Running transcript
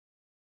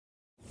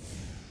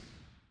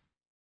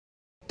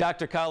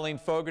Dr. Colleen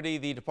Fogarty,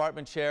 the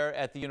department chair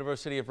at the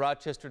University of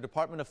Rochester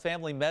Department of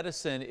Family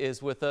Medicine,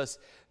 is with us.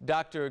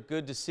 Doctor,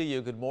 good to see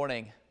you. Good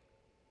morning.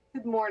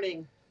 Good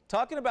morning.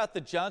 Talking about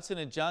the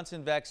Johnson &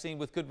 Johnson vaccine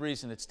with good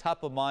reason. It's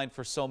top of mind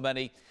for so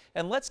many.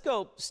 And let's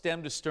go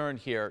stem to stern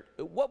here.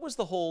 What was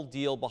the whole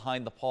deal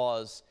behind the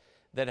pause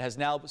that has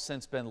now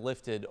since been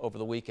lifted over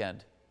the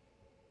weekend?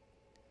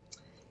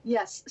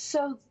 Yes,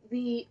 so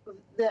the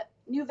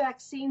new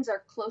vaccines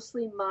are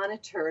closely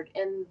monitored,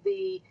 and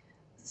the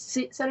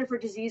Center for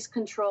Disease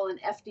Control and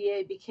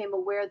FDA became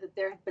aware that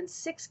there had been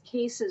 6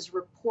 cases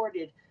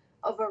reported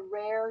of a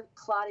rare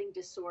clotting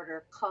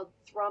disorder called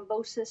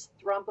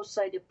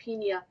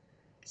thrombocytopenia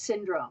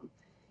syndrome.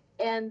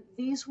 And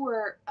these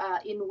were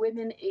in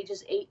women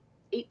ages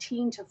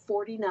 18 to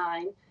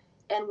 49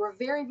 and were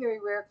very,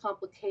 very rare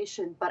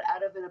complication, but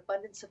out of an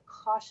abundance of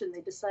caution, they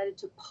decided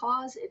to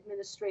pause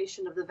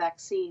administration of the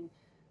vaccine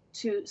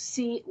to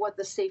see what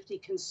the safety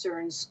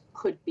concerns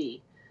could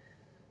be.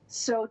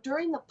 So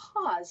during the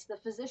pause, the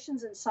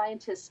physicians and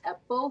scientists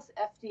at both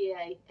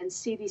FDA and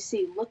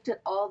CDC looked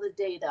at all the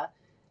data,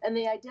 and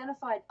they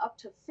identified up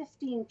to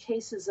 15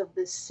 cases of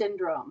this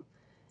syndrome.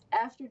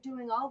 After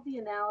doing all the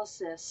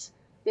analysis,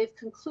 they've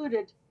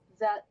concluded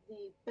that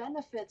the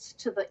benefits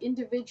to the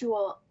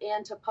individual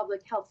and to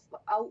public health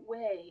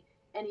outweigh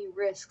any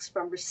risks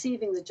from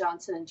receiving the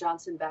Johnson &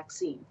 Johnson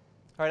vaccine.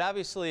 All right,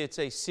 obviously it's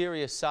a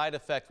serious side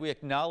effect. We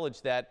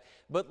acknowledge that,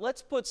 but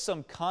let's put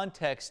some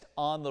context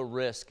on the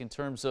risk in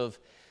terms of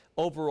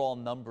overall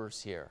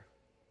numbers here.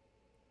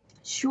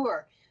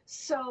 Sure.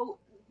 So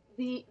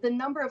the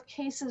number of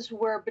cases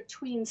were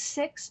between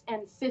 6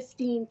 and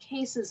 15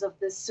 cases of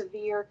this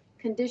severe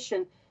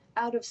condition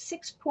out of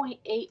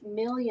 6.8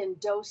 million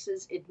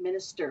doses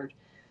administered.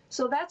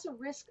 So that's a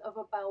risk of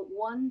about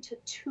 1 to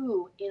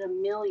 2 in a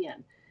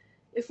million.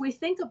 If we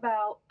think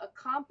about a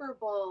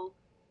comparable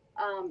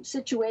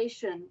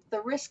situation,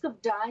 the risk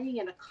of dying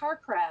in a car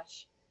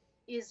crash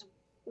is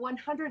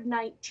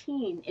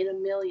 119 in a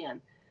million.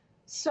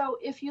 So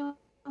if you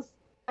think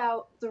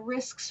about the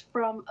risks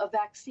from a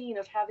vaccine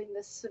of having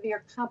this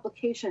severe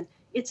complication,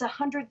 it's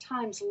 100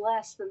 times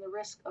less than the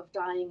risk of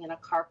dying in a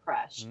car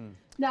crash.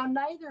 Now,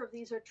 neither of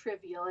these are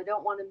trivial. I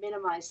don't want to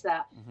minimize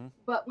that.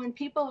 But when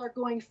people are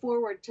going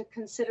forward to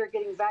consider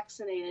getting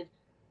vaccinated,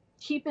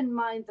 keep in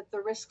mind that the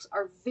risks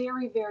are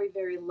very, very,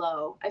 very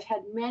low. I've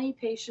had many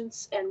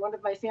patients, and one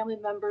of my family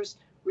members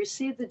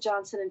received the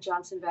Johnson &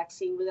 Johnson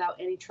vaccine without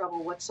any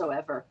trouble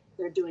whatsoever.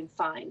 They're doing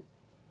fine.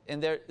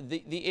 And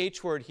the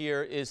H word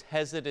here is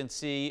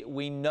hesitancy.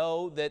 We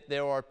know that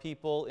there are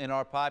people in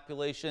our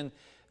population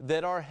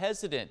that are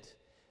hesitant.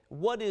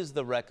 What is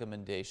the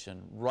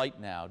recommendation right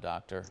now,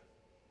 doctor?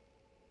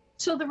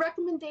 So the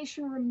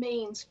recommendation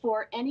remains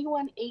for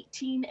anyone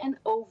 18 and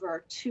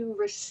over to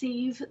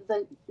receive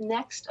the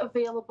next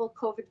available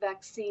COVID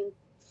vaccine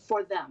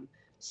for them.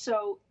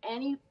 So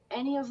any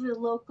of the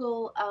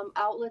local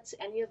outlets,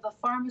 any of the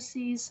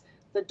pharmacies,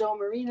 the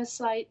Dome Arena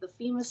site, the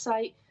FEMA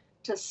site,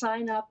 to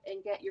sign up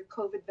and get your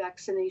COVID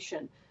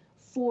vaccination.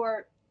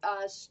 For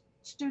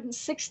students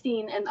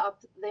 16 and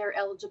up, they're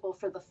eligible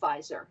for the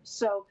Pfizer.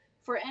 So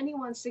for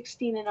anyone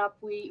 16 and up,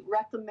 we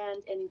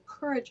recommend and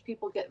encourage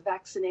people get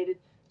vaccinated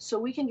so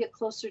we can get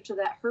closer to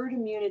that herd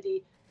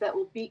immunity that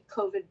will beat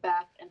COVID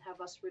back and have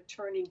us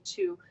returning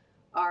to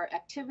our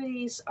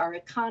activities, our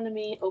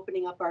economy,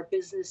 opening up our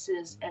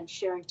businesses, and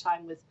sharing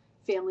time with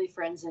family,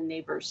 friends, and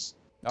neighbors.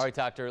 All right,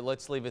 doctor,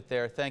 let's leave it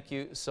there. Thank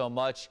you so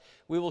much.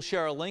 We will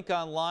share a link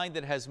online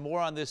that has more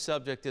on this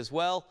subject as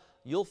well.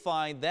 You'll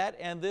find that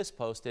and this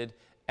posted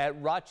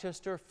at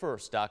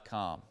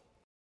rochesterfirst.com.